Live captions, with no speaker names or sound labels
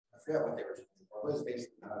forget what they were doing. It was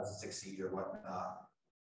basically how to succeed or whatnot.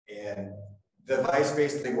 And the advice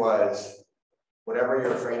basically was, whatever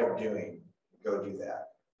you're afraid of doing, go do that.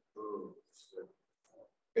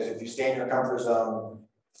 Because if you stay in your comfort zone,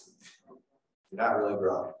 you're not really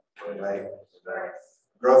growing, right?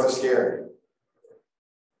 Growth is scary.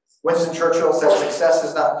 Winston Churchill said, success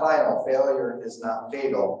is not final, failure is not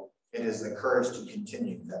fatal. It is the courage to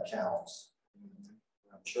continue that counts.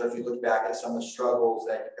 I'm sure if you look back at some of the struggles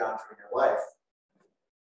that you've gone through in your life,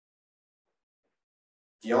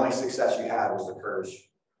 the only success you had was the courage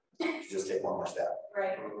to just take one more step.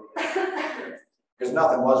 Right. Because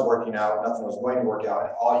nothing was working out, nothing was going to work out,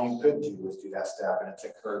 and all you could do was do that step, and it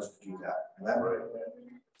took courage to do that. Remember?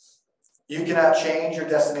 You cannot change your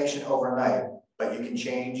destination overnight, but you can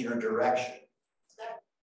change your direction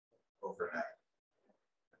overnight.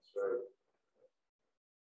 That's right.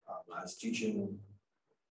 I was teaching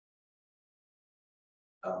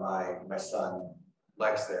my son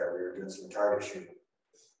Lex there. We were doing some target shooting,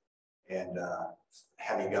 and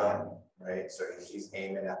heavy gun, right? So he's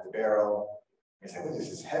aiming at the barrel. He's like, "Oh, this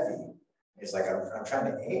is heavy." He's like, "I'm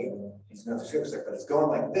trying to aim." He's going to shoot. He's like, "But it's going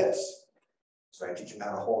like this." So I teach him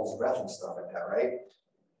how to hold his breath and stuff like that, right?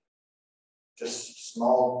 Just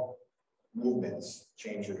small movements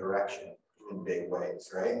change your direction in big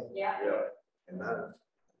ways, right? Yeah. Amen.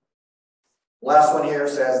 Last one here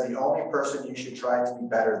says, the only person you should try to be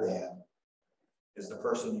better than is the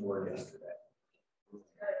person you were yesterday.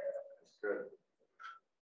 That's good.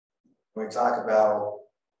 When we talk about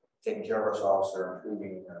taking care of ourselves or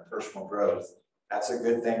improving our personal growth, that's a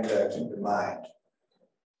good thing to keep in mind.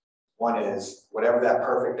 One is, whatever that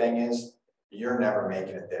perfect thing is, you're never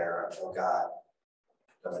making it there until God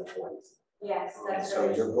does it for you. Yes, that's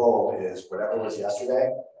so your goal is, whatever was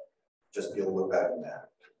yesterday, just be a little better than that.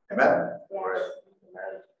 Amen? Yes.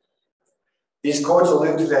 Right. These quotes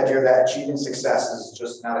allude to the idea that achieving success is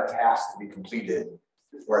just not a task to be completed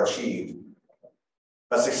or achieved,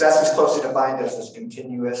 but success is closely defined as this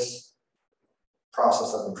continuous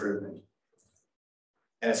process of improvement.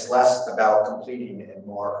 And it's less about completing and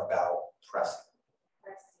more about pressing.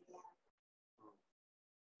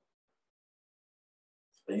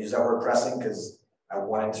 I use that word pressing because I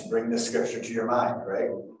wanted to bring this scripture to your mind, right?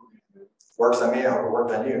 Works on me, I hope it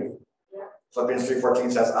worked on you. Yeah. Philippians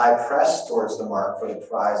 3:14 says, I press towards the mark for the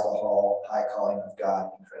prize of the whole high calling of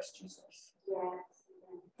God in Christ Jesus. Yes.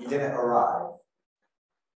 He didn't arrive.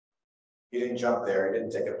 He didn't jump there. He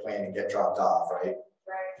didn't take a plane and get dropped off, right?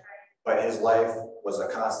 But his life was a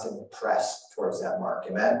constant press towards that mark.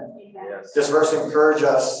 Amen? Yes. This verse encourages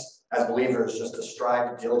us as believers just to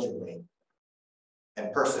strive diligently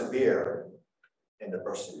and persevere in the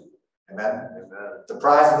pursuit. Amen? Amen. The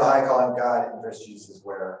prize of the high calling of God in Christ Jesus is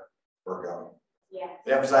where we're going. Yeah.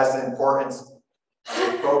 It emphasizes the importance of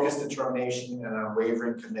a focused determination and an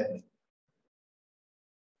unwavering commitment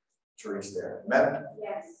to reach there. Amen?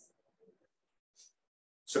 Yes.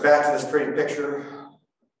 So back to this pretty picture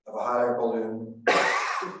of a hot air balloon.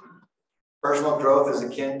 Personal growth is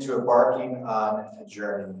akin to embarking on a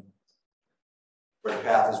journey where the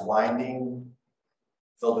path is winding,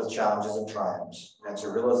 filled with challenges and triumphs, and it's a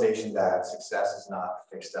realization that success is not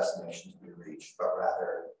a fixed destination to be reached, but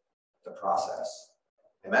rather the process.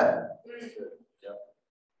 Amen? Yep.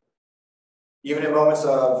 Even in moments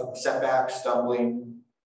of setback, stumbling,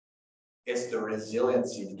 it's the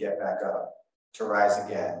resiliency to get back up, to rise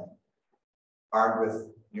again, armed with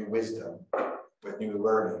new wisdom, with new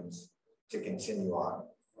learnings, to continue on.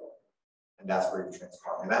 And that's where you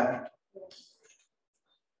transform. Amen?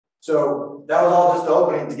 So that was all just the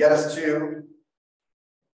opening to get us to,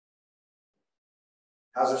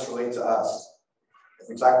 how does this relate to us? If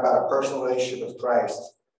we talk about a personal relationship with Christ,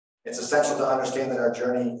 it's essential to understand that our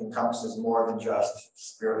journey encompasses more than just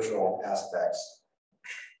spiritual aspects.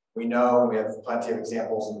 We know, we have plenty of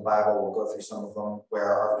examples in the Bible, we'll go through some of them,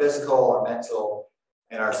 where our physical, our mental,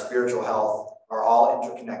 and our spiritual health are all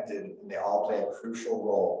interconnected, and they all play a crucial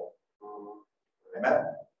role. Amen?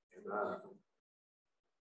 Amen.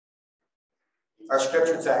 Our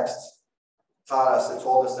scripture text taught us, it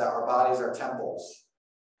told us that our bodies are temples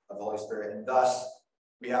of the Holy Spirit, and thus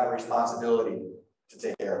we have a responsibility to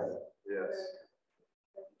take care of it. Yes.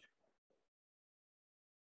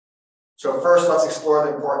 So first, let's explore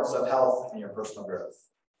the importance of health in your personal growth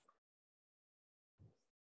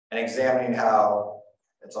and examining how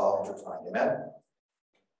it's all intertwined. Amen?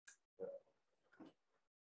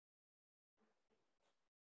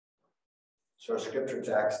 So our scripture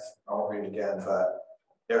text, I won't read it again, but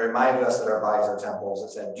it reminded us that our bodies are temples.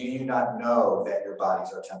 It said, do you not know that your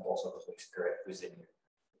bodies are temples of the Holy Spirit who's in you?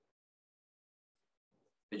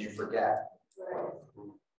 Did you forget?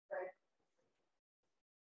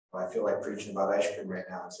 I feel like preaching about ice cream right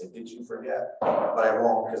now and say, did you forget? But I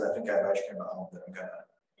won't, because I think I have ice cream at home that I'm gonna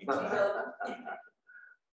eat tonight.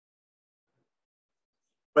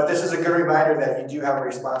 But this is a good reminder that you do have a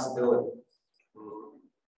responsibility.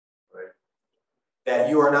 Right. That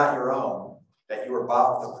you are not your own, that you were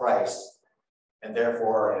bought with a price, and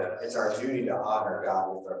therefore it's our duty to honor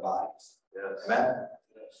God with our bodies. Yes. Amen?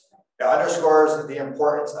 Yes. It underscores the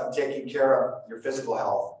importance of taking care of your physical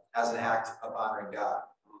health as an act of honoring God.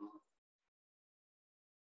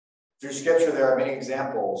 Through Scripture, there are many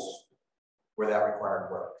examples where that required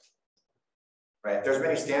work. Right? There's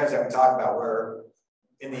many standards that we talk about where,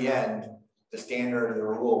 in the end, the standard or the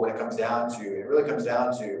rule, when it comes down to, it really comes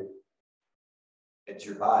down to, it's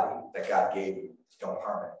your body that God gave you. Don't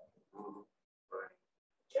harm it.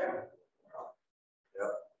 Yeah.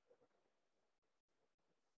 Yep.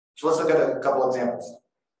 So let's look at a couple examples.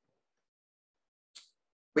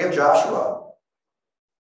 We have Joshua.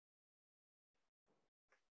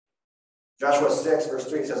 Joshua 6, verse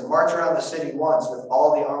 3 says, march around the city once with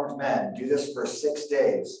all the armed men. Do this for 6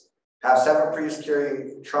 days. Have 7 priests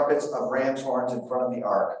carry trumpets of ram's horns in front of the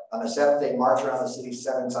ark. On the 7th day, march around the city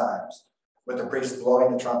 7 times, with the priests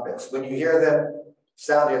blowing the trumpets. When you hear them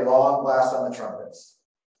sound a long blast on the trumpets,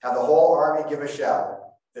 have the whole army give a shout.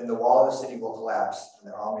 Then the wall of the city will collapse,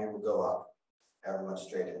 and the army will go up. Everyone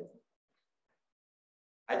straight in.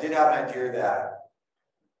 I did have an idea that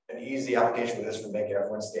an easy application for this would make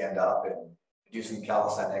everyone stand up and do some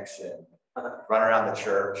calisthenics and run around the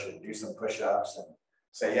church and do some push-ups and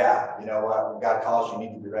say, yeah, you know what, when God calls you, you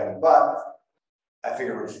need to be ready. But I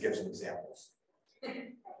figured we'll just give some examples.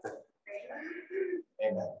 Amen.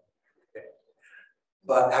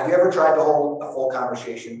 But have you ever tried to hold a full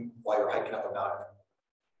conversation while you're hiking up a mountain?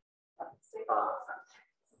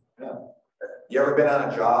 Yeah. You ever been on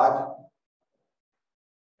a jog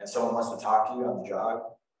and someone wants to talk to you on the jog?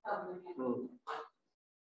 I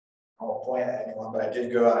won't point at anyone, but I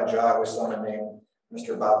did go on a jog with someone named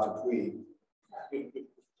Mr. Bob Dupuy.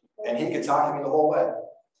 And he could talk to me the whole way.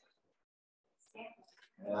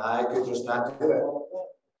 And I could just not do it.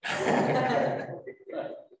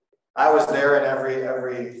 I was there in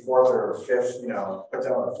every fourth or fifth, put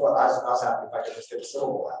down on the foot. I was happy if I could just get a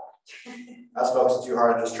syllable out. I was focused too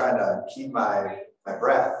hard on just trying to keep my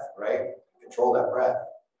breath, right? Control that breath.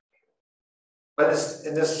 But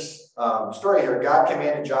in this story here, God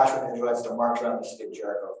commanded Joshua and the Israelites to march around the city of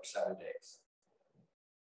Jericho for 7 days.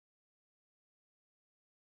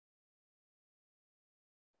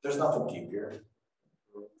 There's nothing deep here.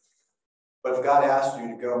 But if God asked you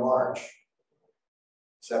to go march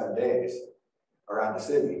 7 days around the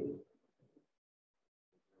city,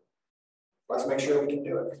 let's make sure we can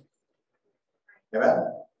do it. Amen?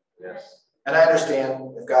 Yes. And I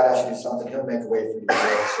understand if God asks you to do something, he'll make a way for you to do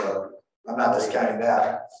it. So I'm not discounting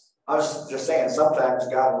that. I was just saying sometimes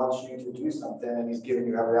God wants you to do something and he's giving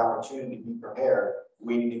you every opportunity to be prepared.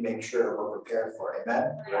 We need to make sure we're prepared for it.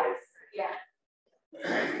 Amen? Right. Yeah.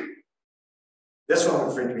 This one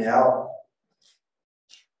would freak me out.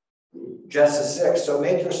 Genesis 6. So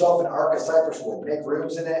make yourself an ark of cypress wood. Make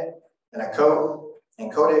rooms in it and coat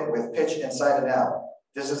it with pitch inside and out.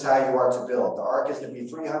 This is how you are to build. The ark is to be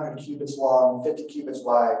 300 cubits long, 50 cubits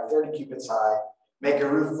wide, 30 cubits high. Make a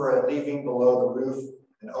roof for it, leaving below the roof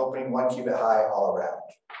an opening 1 cubit high all around.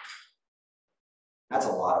 That's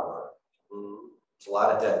a lot of work. It's a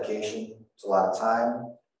lot of dedication. It's a lot of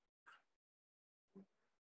time.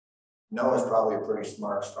 Noah's probably a pretty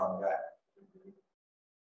smart, strong guy.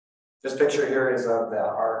 This picture here is of the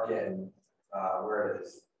ark in where it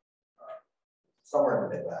is, somewhere in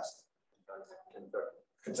the Midwest,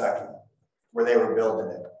 Kentucky, where they were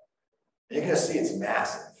building it. And you can just see it's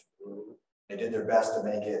massive. They did their best to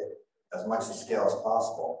make it as much to scale as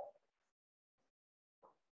possible.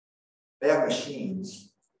 They have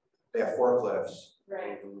machines. They have forklifts.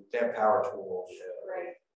 Right. They have power tools.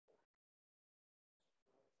 Right.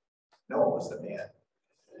 Noah was the man.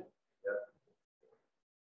 Yep.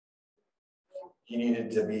 He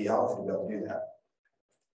needed to be healthy to be able to do that.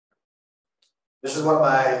 This is one of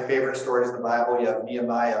my favorite stories in the Bible. You have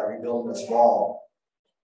Nehemiah rebuilding this wall.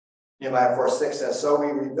 Nehemiah 4:6 says, so we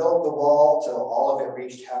rebuilt the wall till all of it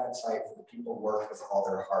reached half its height, for the people worked with all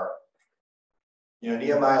their heart.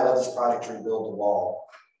 Nehemiah led this project to rebuild the wall.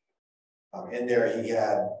 In there, he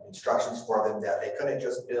had instructions for them that they couldn't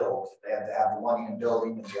just build. They had to have one hand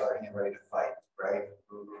building and the other hand ready to fight, right?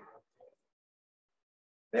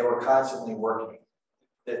 They were constantly working.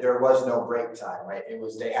 There was no break time, right?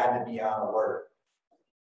 They had to be on alert.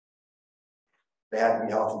 They had to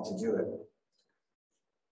be healthy to do it.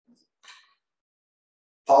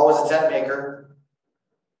 Paul was a tent maker.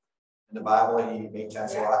 In the Bible, he made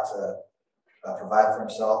tents a lot to provide for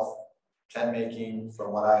himself. Tent making,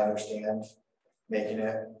 from what I understand, making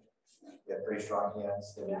it, he had pretty strong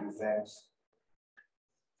hands, they would do things.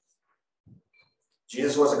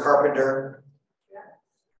 Jesus was a carpenter.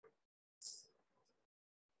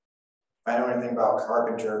 If I know anything about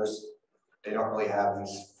carpenters, they don't really have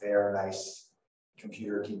these fair, nice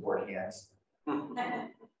computer keyboard hands.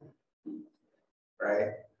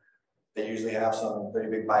 Right? They usually have some pretty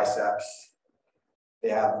big biceps. They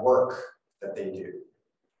have work that they do,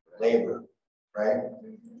 labor, right?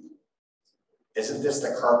 Isn't this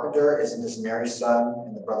the carpenter? Isn't this Mary's son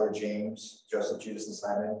and the brother James, Joseph, Judas, and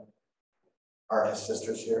Simon? Aren't his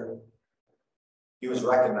sisters here? He was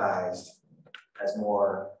recognized as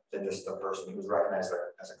more than just a person. He was recognized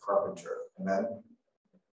as a carpenter. Amen?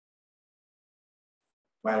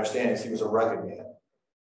 My understanding is he was a rugged man.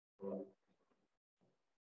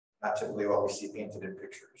 Not typically what we see painted in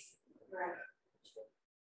pictures. Right.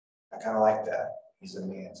 I kind of like that. He's a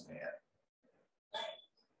man's man.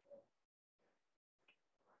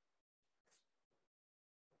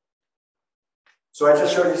 So I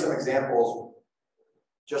just showed you some examples,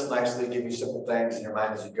 just nicely give you simple things in your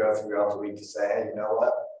mind as you go throughout the week to say, hey, you know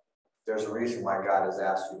what? There's a reason why God has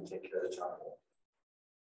asked you to take care of the temple.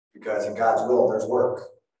 Because in God's will, there's work.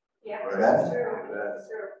 Yeah. Amen?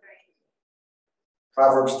 Sure.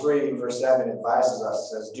 Proverbs 3, verse 7 advises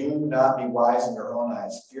us, says, do not be wise in your own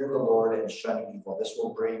eyes. Fear the Lord and shun evil. This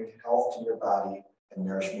will bring health to your body and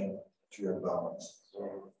nourishment to your bones.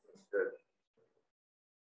 Good.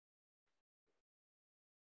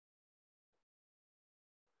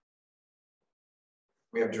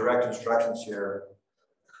 We have direct instructions here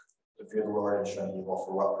to fear the Lord and shun evil.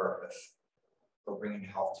 For what purpose? For bringing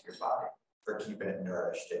health to your body, for keeping it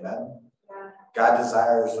nourished. Amen? Yeah. God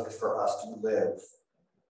desires for us to live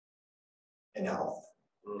in health.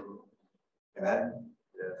 Amen?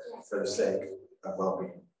 Yes. For the sake of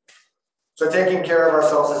well-being. So taking care of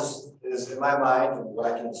ourselves is in my mind, and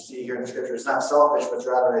what I can see here in the scripture, it's not selfish, but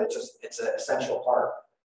rather it's an essential part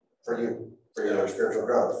for you, for your spiritual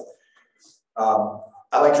growth.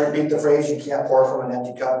 I like to repeat the phrase, you can't pour from an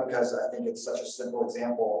empty cup, because I think it's such a simple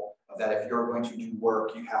example of that. If you're going to do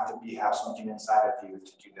work, you have to have something inside of you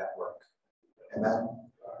to do that work. Amen?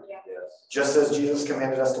 Yeah. Yes. Just as Jesus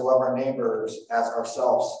commanded us to love our neighbors as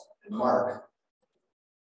ourselves in Mark,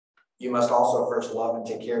 you must also first love and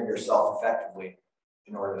take care of yourself effectively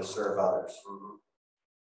in order to serve others.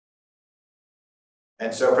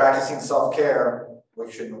 And so practicing self-care,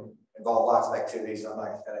 which should involve lots of activities. I'm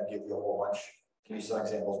not going to give you a whole bunch, give you some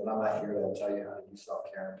examples, but I'm not here to tell you how to do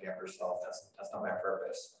self-care and pamper yourself. That's not my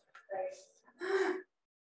purpose. Right.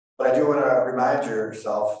 But I do want to remind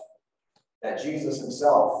yourself that Jesus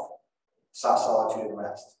himself sought solitude and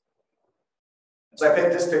rest. And so I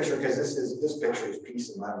picked this picture because this picture is peace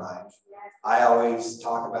in my mind. I always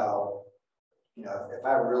talk about, if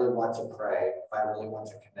I really want to pray, if I really want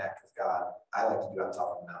to connect with God, I like to do it on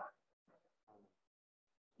top of a mountain.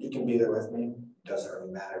 You can be there with me. It doesn't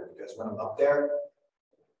really matter, because when I'm up there,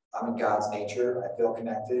 I'm in God's nature. I feel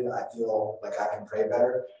connected. I feel like I can pray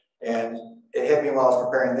better. And it hit me while I was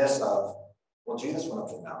preparing this of, well, Jesus went up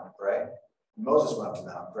to the mountain to pray. Moses went up to the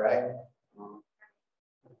mountain to pray.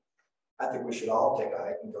 I think we should all take a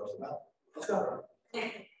hike and go to the mountain. Let's go.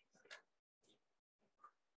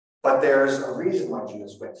 But there's a reason why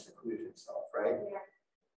Jesus went to seclude himself, right? Yeah.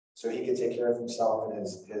 So he could take care of himself and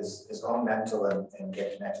his own mental and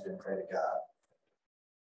get connected and pray to God.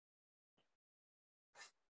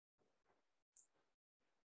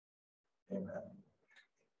 Amen.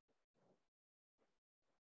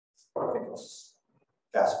 I think let's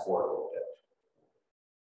fast forward a little bit.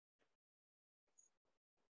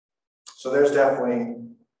 So there's definitely,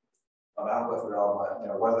 I don't go through it all,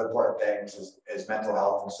 but one of the important things is mental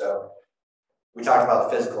health. And so we talked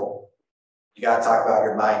about the physical. You got to talk about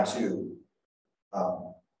your mind too.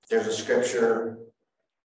 There's a scripture,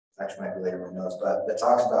 actually might be later in my notes, but that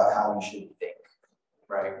talks about how you should think,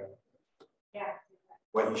 right? Yeah.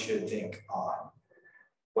 What you should think on,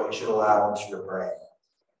 what you should allow into your brain,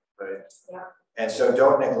 right? Yeah. And so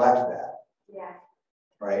don't neglect that. Yeah.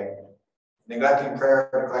 Right? Neglecting prayer,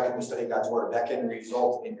 neglecting the study of God's word, that can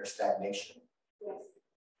result in your stagnation. Yes.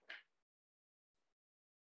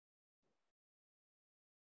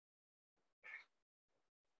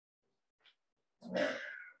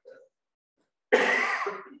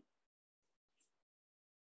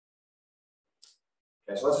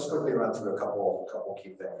 Okay, so let's just quickly run through a couple key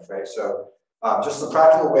things, right? So just the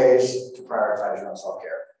practical ways to prioritize your own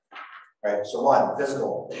self-care, right? So one,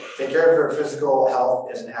 physical. Take care of your physical health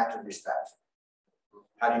as an act of respect.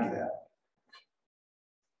 How do you do that?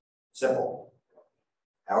 Simple.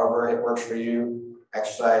 However it works for you,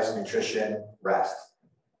 exercise, nutrition, rest.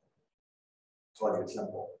 Told you it's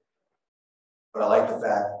simple. But I like the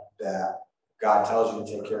fact that God tells you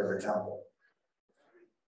to take care of your temple.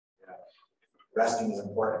 Resting is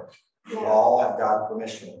important. You all have God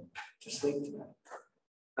permission to sleep tonight.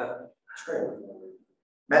 That's great.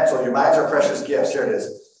 Mental, your minds are precious gifts. Here it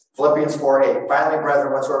is. Philippians 4:8. Finally,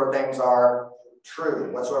 brethren, whatsoever things are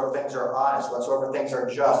true, whatsoever things are honest, whatsoever things are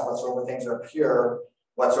just, whatsoever things are pure,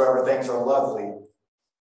 whatsoever things are lovely,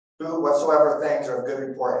 whatsoever things are of good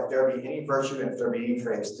report, if there be any virtue and if there be any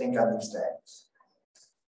praise, think on these things.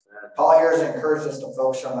 Paul here has encouraged us to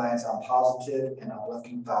focus our minds on positive and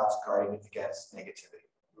uplifting thoughts guarding against negativity.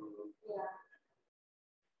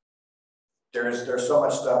 There's so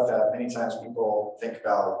much stuff that many times people think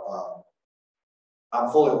about. I'm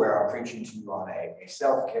fully aware I'm preaching to you on a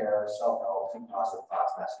self-care, self-help, think positive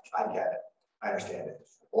thoughts message. I get it. I understand it.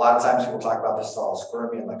 A lot of times people talk about this all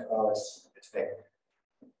squirmy and like, oh, it's fake.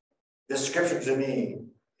 This scripture to me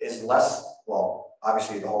is less, well,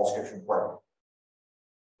 obviously the whole scripture is important.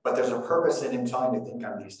 But there's a purpose in him telling you to think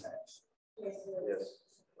on these things. Yes.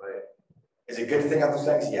 Right. Is it good to think on those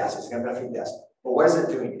things? Yes. Is it going to benefit you? Yes. But what is it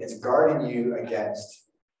doing? It's guarding you against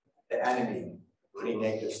the enemy putting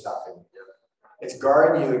negative stuff in you. It's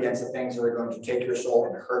guarding you against the things that are going to take your soul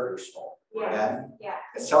and hurt your soul. Yeah.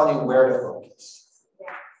 It's telling you where to focus. Yeah.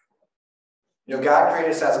 You know, God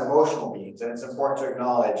created us as emotional beings, and it's important to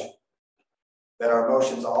acknowledge that our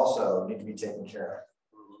emotions also need to be taken care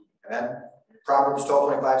of. Amen? Proverbs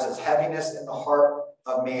 12:25 says, heaviness in the heart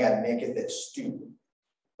of man maketh it stupid,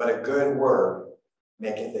 but a good word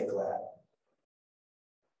maketh it glad.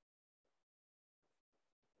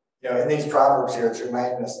 You know, in these proverbs here, it's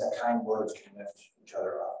reminding us that kind words can lift each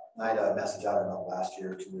other up. I had a message, I don't know, last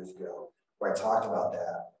year or 2 years ago, where I talked about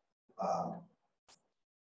that,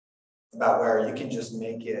 about where you can just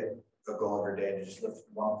make it a goal of your day to just lift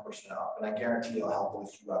one person up, and I guarantee it'll help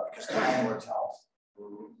lift you up because kind words help.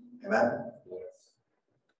 Amen.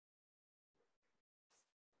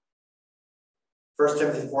 1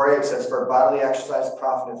 Timothy 4:8 says, for bodily exercise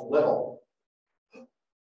profiteth little.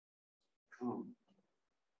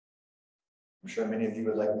 I'm sure many of you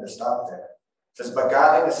would like me to stop there. It says, but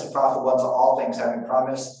godliness is profitable unto all things, having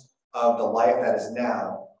promise of the life that is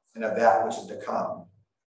now and of that which is to come.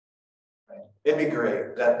 Right? It'd be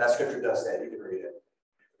great. That scripture does say, you can read it.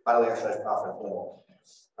 Bodily exercise profiteth little.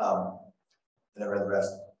 And I read the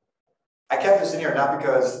rest. I kept this in here not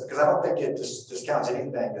because I don't think it discounts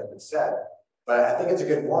anything that's been said, but I think it's a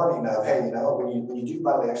good warning of, hey, you know, when you do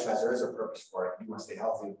bodily exercise, there is a purpose for it. You want to stay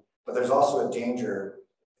healthy, but there's also a danger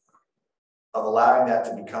of allowing that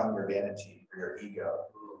to become your vanity or your ego,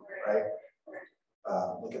 right?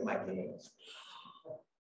 Look at my gains,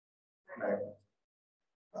 right?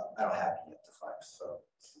 I don't have it yet to flex, so.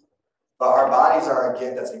 But our bodies are a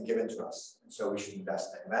gift that's been given to us, and so we should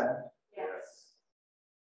invest in them. Amen? Yes.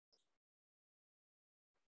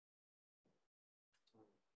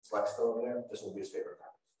 Flex still over there? This will be his favorite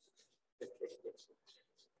part.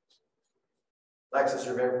 Lex is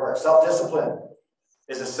your favorite part. Self-discipline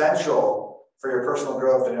is essential for your personal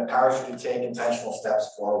growth and empowers you to take intentional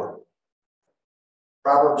steps forward.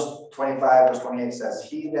 Proverbs 25:28 says,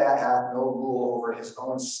 he that hath no rule over his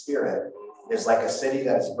own spirit is like a city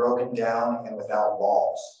that is broken down and without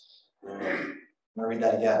walls. I'm going to read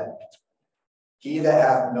that again. He that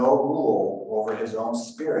hath no rule over his own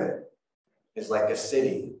spirit is like a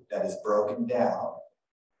city that is broken down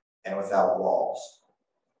and without walls.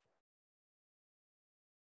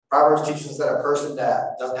 Proverbs teaches us that a person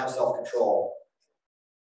that doesn't have self-control,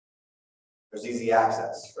 there's easy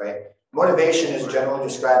access, right? Motivation is generally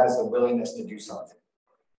described as the willingness to do something.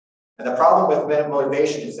 And the problem with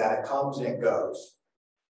motivation is that it comes and it goes.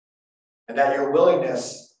 And that your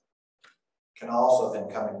willingness can also then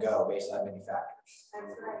come and go based on many factors.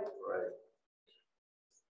 That's right.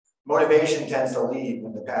 Motivation tends to lead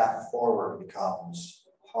when the path forward becomes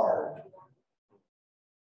hard.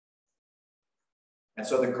 And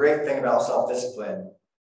so the great thing about self-discipline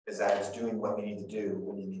is that it's doing what you need to do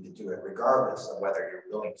when you need to do it, regardless of whether you're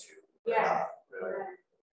willing to or not.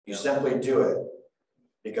 You simply do it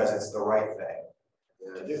because it's the right thing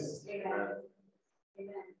to do.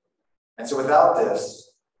 Amen. And so without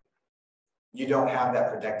this, you don't have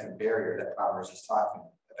that protective barrier that Proverbs is talking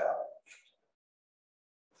about.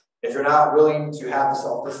 If you're not willing to have the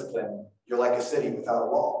self-discipline, you're like a city without a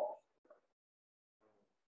wall.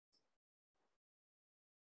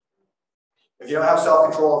 If you don't have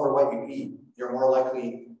self-control over what you eat, you're more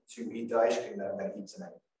likely to eat the ice cream that I'm going to eat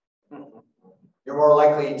tonight. You're more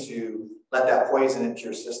likely to let that poison into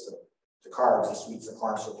your system. the carbs, the sweets, the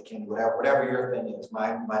corn syrup, the candy, whatever your thing is.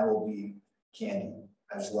 Mine will be candy.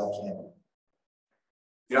 I just love candy.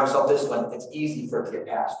 If you don't have self-discipline, it's easy for it to get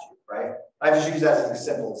past you, right? I just use that as a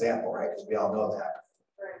simple example, right? Because we all know that.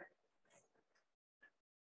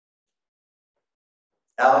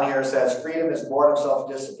 Alan here says, freedom is born of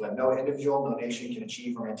self-discipline. No individual, no nation can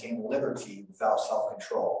achieve or maintain liberty without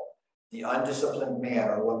self-control. The undisciplined man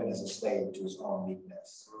or woman is a slave to his own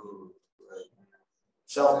weakness.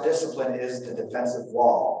 Self-discipline is the defensive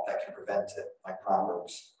wall that can prevent it, like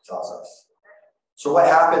Proverbs tells us. So what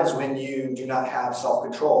happens when you do not have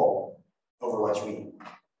self-control over what you eat?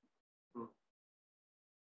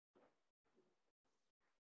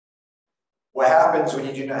 What happens when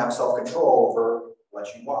you do not have self-control over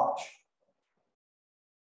what you watch?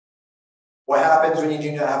 What happens when you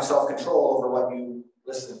do not have self-control over what you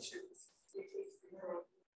listen to?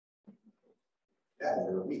 Yeah,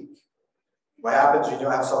 you're weak. What happens when you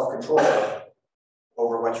don't have self-control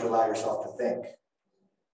over what you allow yourself to think?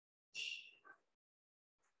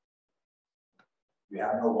 You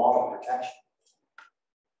have no wall of protection.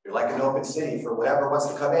 You're like an open city for whatever wants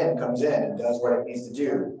to come in, comes in and does what it needs to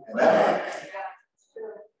do. Amen?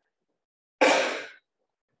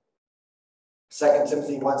 2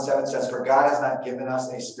 Timothy 1:7 says, for God has not given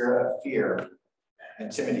us a spirit of fear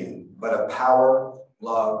and timidity, but of power,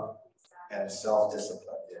 love, and self-discipline.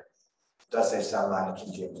 It does say sound mind in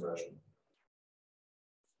King James Version.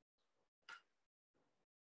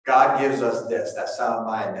 God gives us this, that sound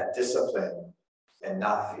mind, that discipline, and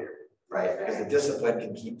not fear, right? Because the discipline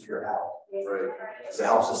can keep fear out. Right. Because it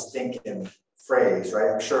helps us think in phrase,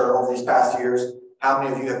 right? I'm sure over these past years, how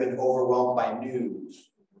many of you have been overwhelmed by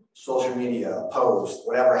news, social media, posts,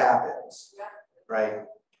 whatever happens, right?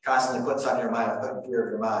 Constantly puts on your mind, putting fear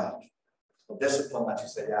of your mind. Well, discipline lets you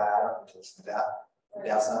say, yeah, I don't need to listen to that.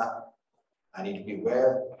 That's not. I need to be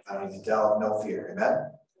aware. I don't need to tell. No fear.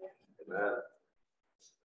 Amen? Amen.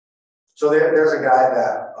 So there's a guy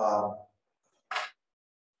that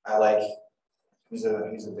I like. He's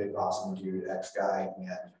a big, awesome dude, ex-guy,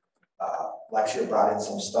 and Lexia brought in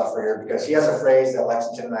some stuff for here because he has a phrase that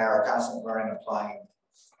Lexington and I are constantly learning and applying.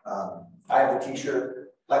 I have a t-shirt.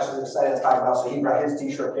 Lex was excited to talk about, so he brought his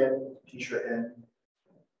t-shirt in.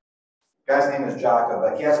 Guy's name is Jocko,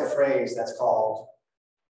 but he has a phrase that's called,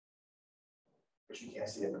 which you can't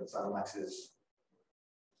see it, but it's on Lex's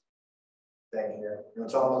thing here. You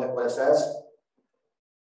want to tell him what it says?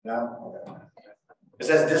 No? Okay. It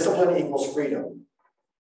says discipline equals freedom.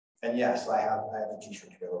 And yes, I have a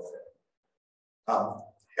t-shirt to go with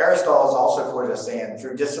it. Aristotle is also quoted as saying,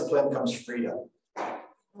 through discipline comes freedom.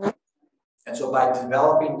 And so by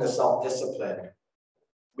developing the self-discipline,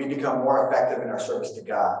 we become more effective in our service to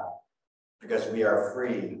God because we are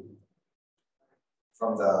free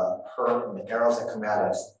from the hurt and the arrows that come at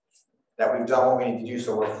us, that we've done what we need to do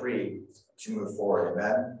so we're free to move forward.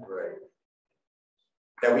 Amen? Right.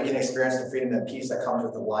 That we can experience the freedom and peace that comes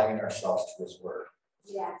with aligning ourselves to His Word.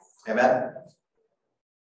 Yes. Amen?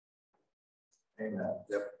 Amen.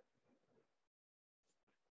 Yep.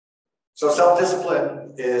 So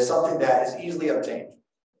self-discipline is something that is easily obtained.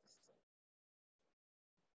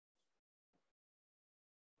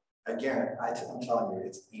 Again, I'm telling you,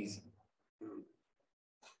 it's easy.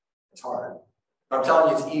 It's hard. But I'm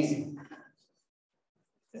telling you, it's easy.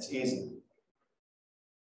 It's easy.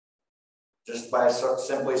 Just by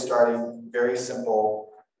simply starting very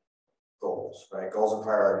simple goals, right? Goals and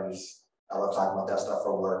priorities. I love talking about that stuff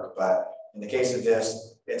for work, but in the case of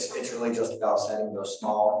this, it's really just about setting those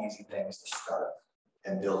small, easy things to start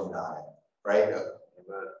and building on it, right?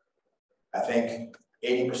 I think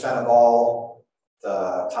 80% of all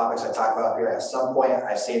the topics I talk about here, at some point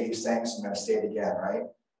I say these things, I'm going to say it again, right?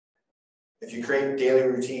 If you create daily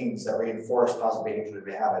routines that reinforce positive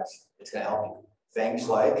behavior habits, it's going to help you. Things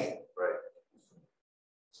like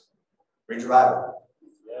read your Bible,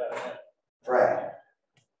 pray,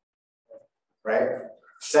 right?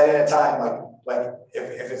 Setting a time, like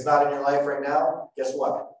if it's not in your life right now, guess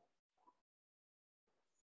what?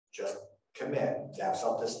 Just commit to have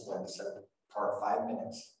self-discipline to set apart 5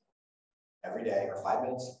 minutes every day or 5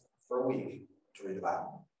 minutes for a week to read the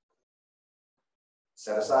Bible.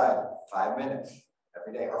 Set aside 5 minutes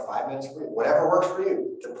every day or 5 minutes for you, whatever works for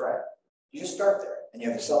you to pray. You just start there and you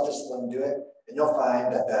have the self-discipline to do it, and you'll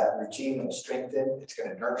find that routine will strengthen, it's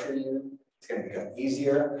going to nurture you, it's going to become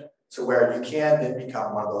easier to where you can then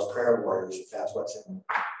become one of those prayer warriors if that's what's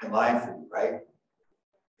in line for you, right?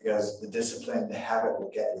 Because the discipline, the habit will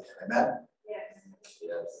get you there. Amen?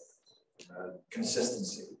 Yes. Yes.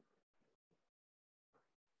 Consistency.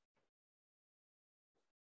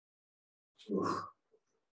 Oof.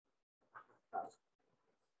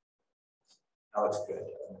 That looks good.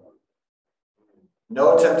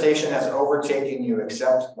 No temptation has overtaken you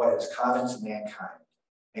except what is common to mankind.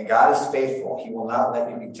 And God is faithful. He will not let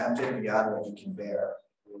you be tempted beyond what you can bear.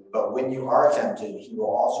 But when you are tempted, he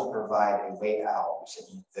will also provide a way out so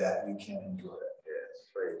that you can endure it. Yes,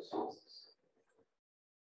 praise Jesus.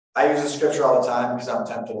 I use the scripture all the time because I'm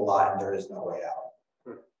tempted a lot and there is no way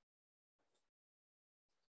out.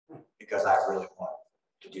 Because I really want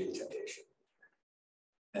to do the temptation.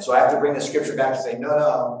 And so I have to bring the scripture back to say,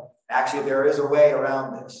 no, actually there is a way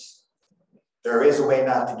around this. There is a way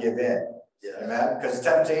not to give in. Yes. Amen? Because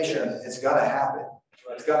temptation is going to happen.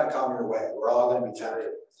 It's going to come your way. We're all going to be tempted.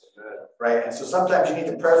 Right? And so sometimes you need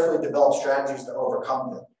to prayerfully develop strategies to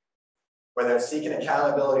overcome them. Whether it's seeking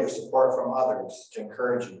accountability or support from others to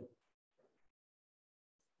encourage you.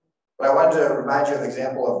 But I wanted to remind you of the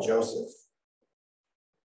example of Joseph.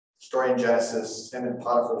 Story in Genesis, him and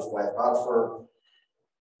Potiphar's wife. Potiphar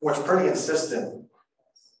was pretty insistent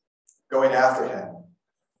going after him.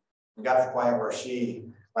 We got to the point where she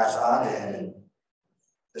latched on to him. And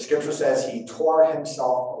the scripture says he tore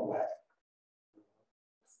himself away.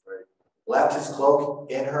 Left his cloak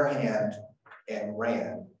in her hand and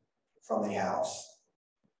ran from the house.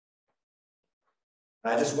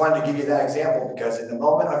 And I just wanted to give you that example because in the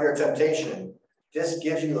moment of your temptation, this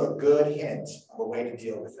gives you a good hint of a way to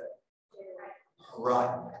deal with it.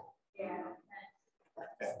 Run.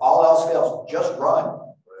 If all else fails, just run.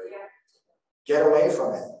 Get away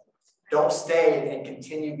from it. Don't stay and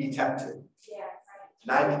continue to be tempted.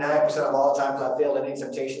 99% of all the times I failed at any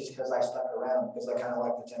temptations because I stuck around, because I kind of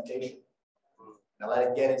like the temptation. And I let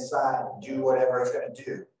it get inside and do whatever it's going to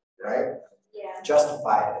do, right?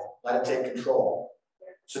 Justify it. Let it take control.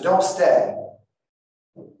 So don't stay.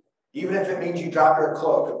 Even if it means you drop your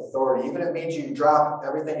cloak of authority, even if it means you drop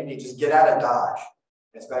everything you need, just get out of Dodge.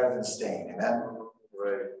 It's better than staying. Amen?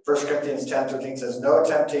 Right. 1 Corinthians 10:13 says, no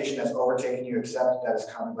temptation has overtaken you except that is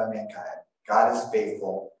common by mankind. God is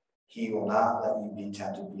faithful. He will not let you be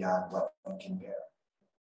tempted beyond what you can bear.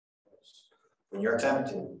 When you're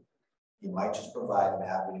tempted, he might just provide an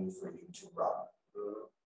avenue for you to run.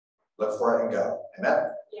 Look for it and go.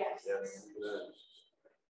 Amen? Yes.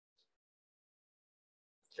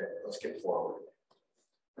 Okay, let's get forward.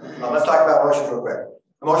 Let's talk about emotions real quick.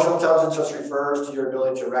 Emotional intelligence just refers to your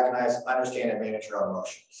ability to recognize, understand, and manage your own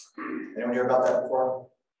emotions. Anyone hear about that before?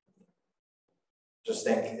 Just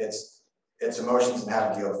think it's emotions and how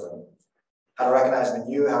to deal with them. How to recognize them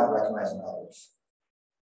in you, how to recognize them in others.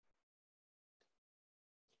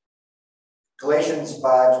 Galatians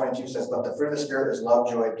 5:22 says, but the fruit of the Spirit is love,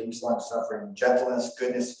 joy, peace, long suffering, gentleness,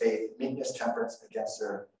 goodness, faith, meekness, temperance. Against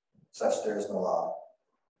such there is no law.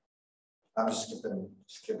 I'm just skipping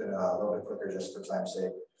a little bit quicker just for time's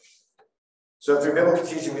sake. So through biblical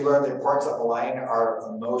teaching, we learn the importance of aligning our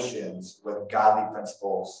emotions with godly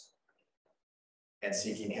principles and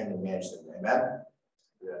seeking him to manage them. Amen?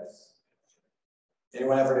 Yes.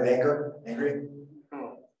 Anyone ever get angry?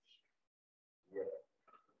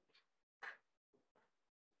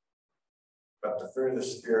 But the fruit of the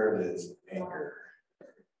Spirit is anger.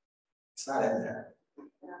 It's not in there.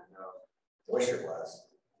 No. I wish it was.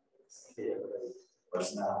 But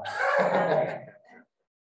it's not.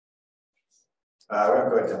 We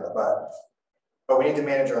won't go into that, but we need to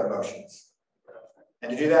manage our emotions.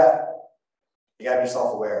 And to do that, you got to be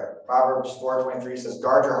self-aware. Proverbs 4:23 says,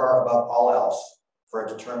 guard your heart above all else, for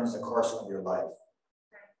it determines the course of your life.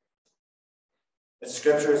 The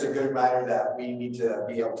scripture is a good reminder that we need to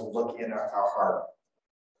be able to look in our heart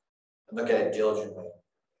and look at it diligently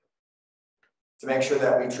to make sure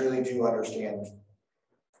that we truly do understand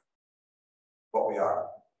what we are.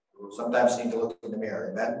 Sometimes you need to look in the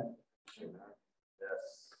mirror. Amen? Yes.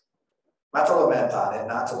 Not to lament on it,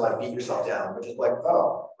 not to like beat yourself down, but just like,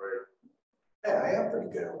 oh, man, I am pretty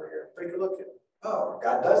good over here. Pretty good looking. Oh,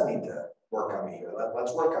 God does need to work on me here.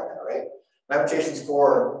 Let's work on it, right? Lamentations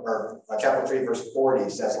 4, or chapter 3, verse 40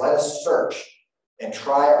 says, let us search and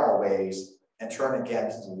try our ways and turn again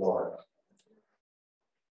to the Lord.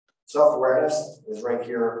 Self-awareness is right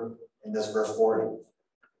here in this verse 40.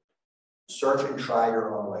 Search and try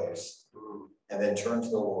your own ways, and then turn to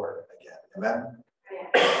the Lord again. Amen?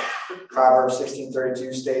 Yeah. Proverbs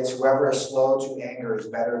 16:32 states, whoever is slow to anger is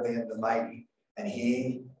better than the mighty, and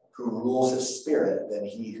he who rules his spirit than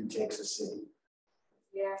he who takes a city.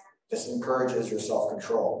 Yeah. This encourages your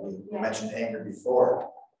self-control. We mentioned anger before.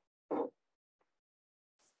 If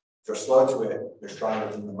you're slow to it, you're stronger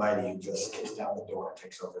than the mighty who just kicks down the door and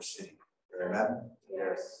takes over a city. Amen?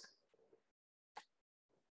 Yes.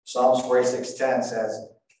 Psalms 46:10 says,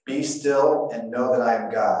 be still and know that I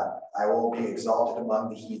am God. I will be exalted among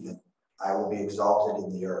the heathen. I will be exalted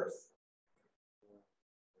in the earth.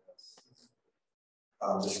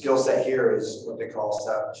 The skill set here is what they call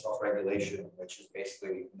self-regulation, which is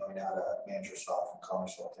basically knowing how to manage yourself and calm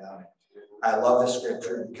yourself down. I love this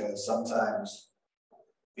scripture because sometimes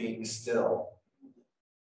being still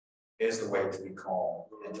is the way to be calm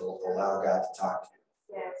and to allow God to talk to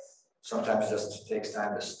you. Yes. Sometimes it just takes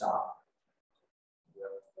time to stop.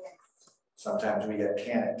 Sometimes we get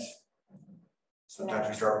panicked. Sometimes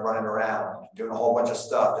we start running around, doing a whole bunch of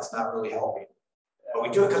stuff that's not really helping. But we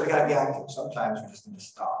do it because we got to be active. Sometimes we just need to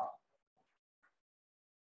stop.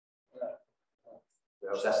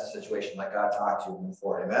 That's the situation. Let God talk to you and move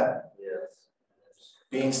forward. Amen? Yes.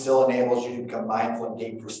 Being still enables you to become mindful and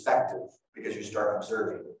gain perspective because you start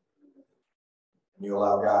observing. And you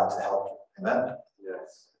allow God to help you. Amen?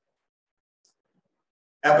 Yes.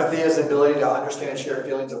 Empathy is the ability to understand and share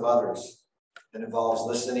feelings of others. It involves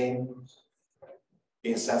listening,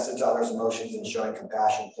 being sensitive to others' emotions, and showing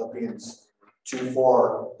compassion. Philippians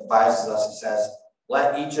 2:4 advises us, it says,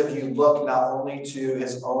 let each of you look not only to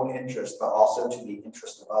his own interest, but also to the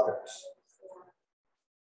interest of others.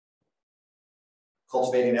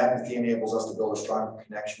 Cultivating empathy enables us to build a stronger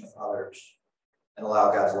connection with others and allow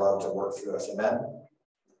God's love to work through us. Amen?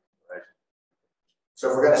 Right. So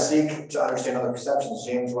if we're going to seek to understand other perceptions,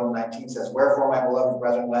 James 1:19 says, wherefore, my beloved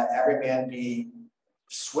brethren, let every man be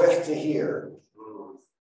swift to hear,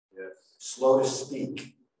 Yes. slow to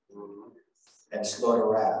speak, and slow to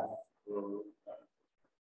wrath.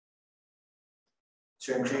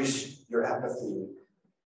 To increase your empathy,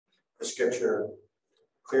 the scripture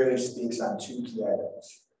clearly speaks on two key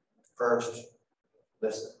items. First,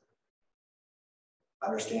 listen.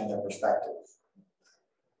 Understand their perspective.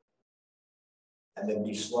 And then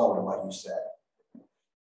be slow in what you say.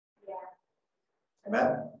 Yeah.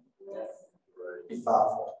 Amen? Yes. Right. Be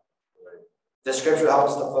thoughtful. Right. The scripture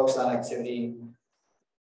helps us to focus on activity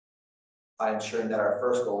by ensuring that our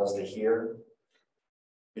first goal is to hear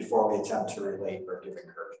before we attempt to relate or give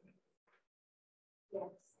encouragement. Yes.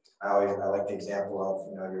 I like the example of,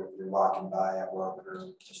 you're walking by at work or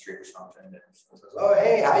the street or something, and someone says, oh,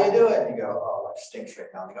 hey, how you doing? And you go, oh, it stinks right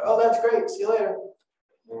now. And you go, oh, that's great. See you later.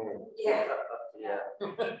 Yeah. Yeah.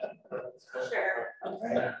 Sure.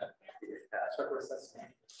 Right? Yeah.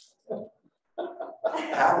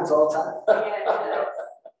 It happens all the time. Yeah.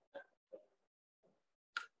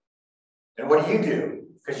 And what do?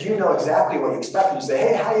 Because you know exactly what you expect. You say,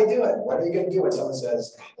 hey, how you doing? What are you going to do when someone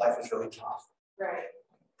says, life is really tough? Right.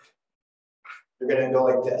 You're going to go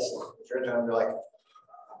like this. You're going to be like,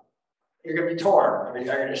 you're going to be torn. Are you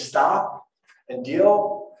going to stop and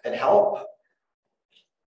deal and help?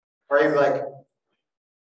 Or are you like,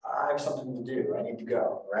 I have something to do. I need to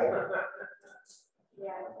go, right? Yeah.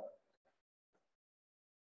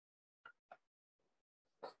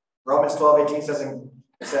 Romans 12:18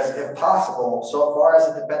 says, if possible, so far as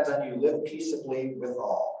it depends on you, live peaceably with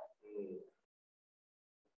all.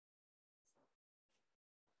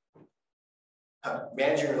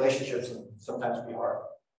 Managing relationships can sometimes be hard.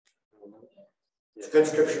 It's good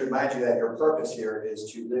scripture to remind you that your purpose here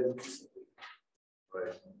is to live peaceably.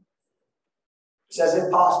 Right. It says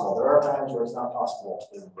if possible. There are times where it's not possible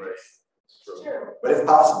to live. Right. True. But if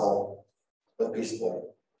possible, live peaceably.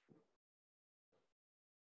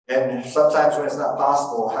 And sometimes when it's not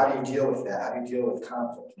possible, how do you deal with that? How do you deal with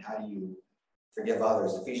conflict? And how do you forgive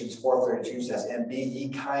others? Ephesians 4:32 says, and be ye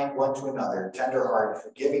kind one to another, tenderhearted,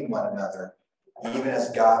 forgiving one another, even as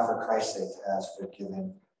God for Christ's sake has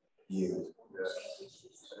forgiven you. Yes.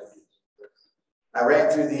 I ran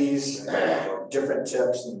through these different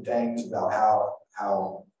tips and things about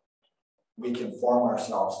how we can form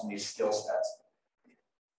ourselves in these skill sets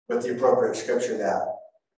with the appropriate scripture that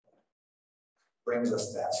brings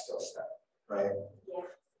us that skill set, right? Yeah.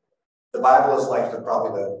 The Bible is like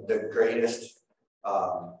probably the greatest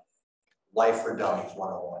life for dummies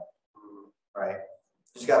 101, right?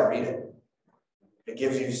 You just got to read it. It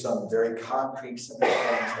gives you some very concrete, simple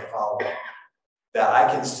things to follow that I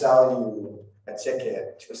can sell you a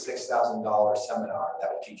ticket to a $6,000 seminar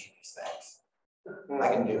that will teach you these things. I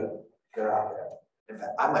can do it. They're out there. In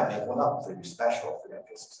fact, I might make one up for you special if you're going to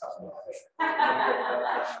pay $6,000.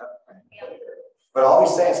 But all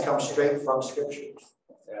these things come straight from scriptures.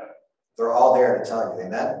 Yeah. They're all there to tell you.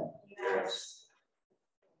 Amen? Yes.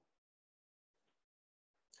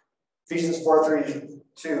 Ephesians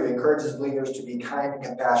 4:32 encourages believers to be kind and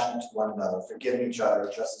compassionate to one another, forgiving each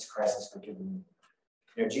other just as Christ has forgiven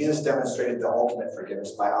you. Jesus demonstrated the ultimate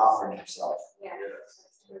forgiveness by offering himself. Yeah.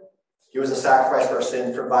 He was a sacrifice for our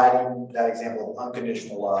sins, providing that example of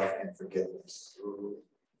unconditional love and forgiveness.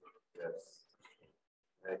 Yes.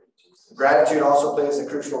 Thank you, Jesus. Gratitude also plays a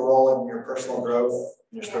crucial role in your personal growth,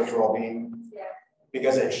 in your spiritual well-being. Yeah.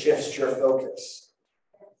 because it shifts your focus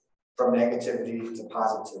from negativity to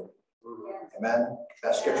positivity. Amen?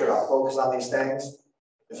 That scripture about focus on these things.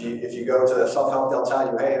 If you go to self-help, they'll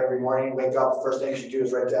tell you, hey, every morning you wake up, the first thing you should do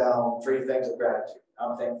is write down 3 things of gratitude.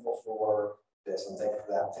 I'm thankful for this, I'm thankful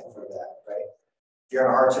for that, I'm thankful for that, right? If you're in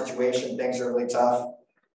a hard situation, things are really tough,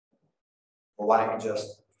 well, why don't you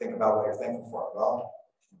just think about what you're thankful for? Well,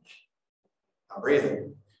 I'm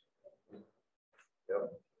breathing.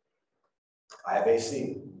 Yep. I have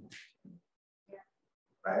AC.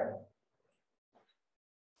 Right?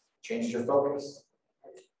 Change your focus.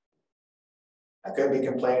 I could be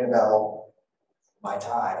complaining about my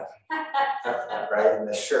tie, right, and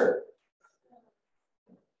this shirt.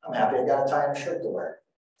 I'm happy I got a tie and a shirt to wear.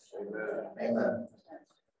 Amen. Amen.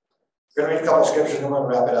 We're going to read a couple of scriptures and we're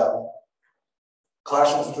going to wrap it up.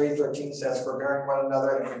 Colossians 3:13 says, forbearing one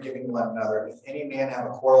another and forgiving one another. If any man have a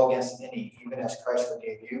quarrel against any, even as Christ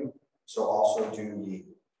forgave you, so also do ye.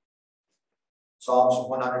 Psalms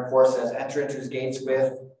 104 says, enter into his gates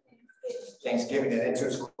with thanksgiving and into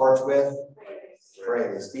his courts with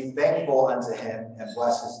praise. Be thankful unto him and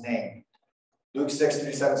bless his name. Luke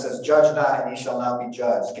 6:37 says, judge not and ye shall not be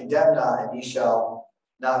judged. Condemn not and ye shall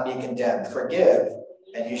not be condemned. Forgive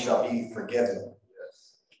and ye shall be forgiven.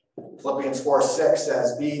 Philippians 4:6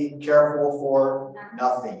 says, be careful for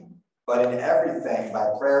nothing, but in everything by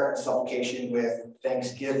prayer and supplication with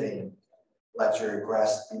thanksgiving, let your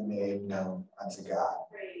requests be made known unto God.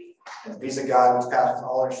 And the peace of God, which passeth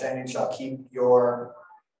all understanding, shall keep your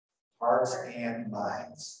hearts and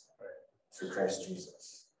minds through Christ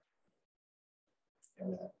Jesus.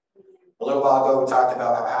 Amen. A little while ago, we talked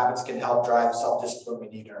about how habits can help drive self-discipline we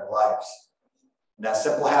need in our lives. And that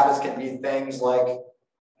simple habits can be things like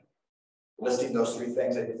listing those 3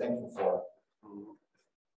 things that you're thankful for.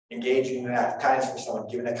 Engaging in an act of kindness for someone,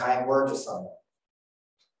 giving a kind word to someone.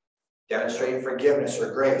 Demonstrating forgiveness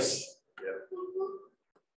or grace. Yep.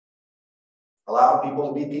 Allowing people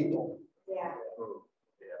to be people. Yeah.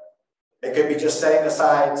 It could be just setting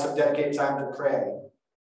aside some dedicated time to pray,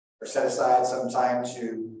 or set aside some time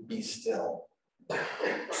to be still, or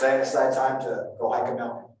setting aside time to go hike a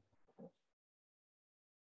mountain,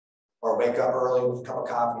 or wake up early with a cup of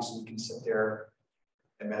coffee so you can sit there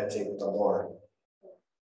and meditate with the Lord.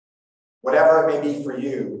 Whatever it may be for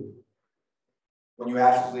you, when you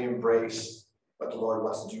actively embrace what the Lord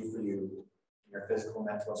wants to do for you in your physical,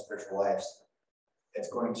 mental, and spiritual lives, it's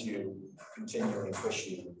going to continually push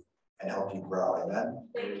you and help you grow. Amen?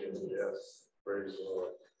 Yes. Praise the Lord.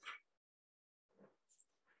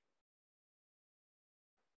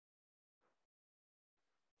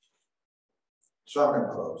 So I'm going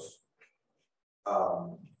to close.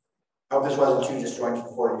 I hope this wasn't too disjointed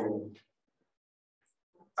for you.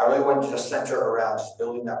 I really want to just center around just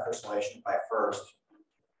building that personal relationship by first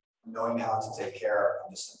knowing how to take care of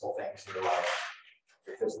the simple things in your life,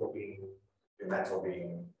 your physical being, your mental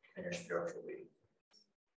being, and your spiritual being.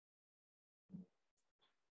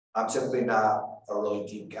 I'm typically not a really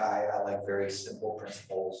deep guy. I like very simple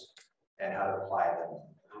principles and how to apply them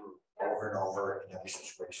over and over in every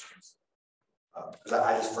situation. Because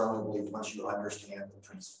I just firmly believe once you understand the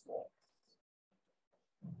principle,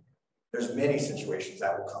 there's many situations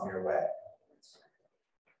that will come your way.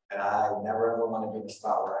 And I never ever want to be in a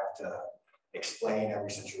spot where I have to explain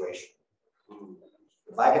every situation.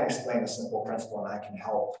 If I can explain a simple principle and I can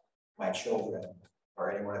help my children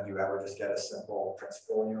or any one of you ever just get a simple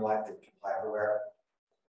principle in your life that you can apply everywhere,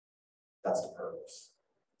 that's the purpose.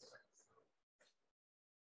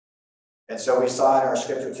 And so we saw in our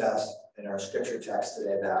scripture text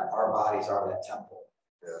today that our bodies are that temple.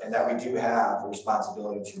 Yeah. And that we do have a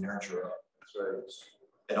responsibility to nurture it. That's right.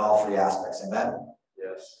 In all 3 aspects. Amen?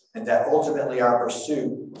 Yes. And that ultimately our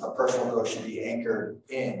pursuit of personal growth should be anchored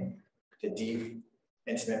in the deep,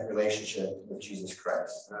 intimate relationship with Jesus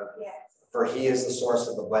Christ. Yes. For he is the source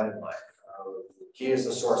of abundant life. He is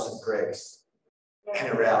the source of grace. And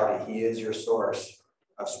in reality, he is your source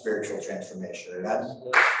of spiritual transformation. Amen?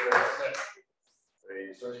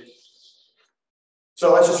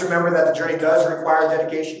 So let's just remember that the journey does require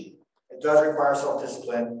dedication. It does require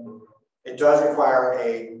self-discipline. It does require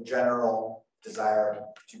a general desire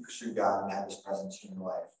to pursue God and have his presence in your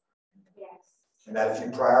life. Yes. And that if you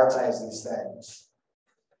prioritize these things,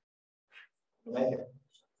 you'll make it.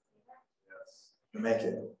 Yes. You'll make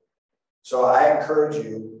it. So I encourage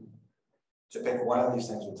you to pick one of these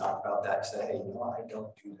things we talked about that and say, hey, you know what, I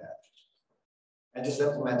don't do that. And just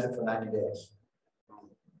implement it for 90 days.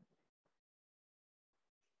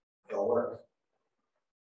 It'll work.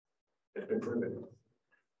 It's been proven.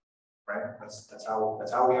 Right? That's how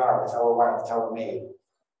we are, that's how we're wired, that's how we're made.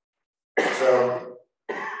 So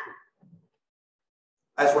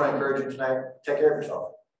I just want to encourage you tonight, take care of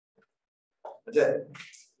yourself. That's it.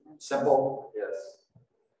 Simple. Yes.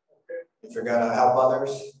 If you're going to help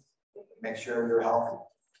others, make sure you're healthy.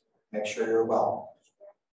 Make sure you're well.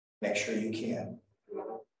 Make sure you can.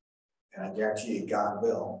 And I guarantee you, God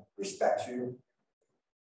will respect you,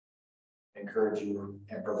 encourage you,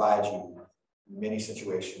 and provide you many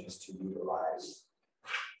situations to utilize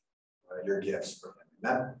your gifts for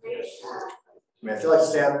Him. Amen? I mean, if you like to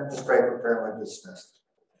stand, just pray for prayer like dismissed.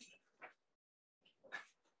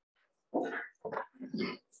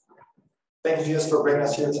 Thank you, Jesus, for bringing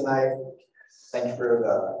us here tonight. Thank you for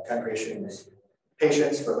the congregation's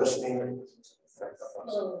patience, for listening,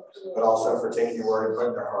 but also for taking your word and putting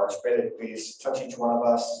in their hearts. Pray that you please touch each one of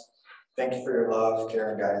us. Thank you for your love,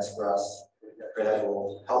 care, and guidance for us. Pray that you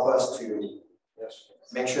will help us to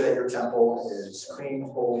make sure that your temple is clean,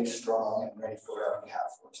 holy, strong, and ready for whatever you have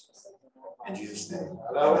for us. In Jesus' name.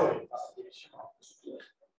 Amen.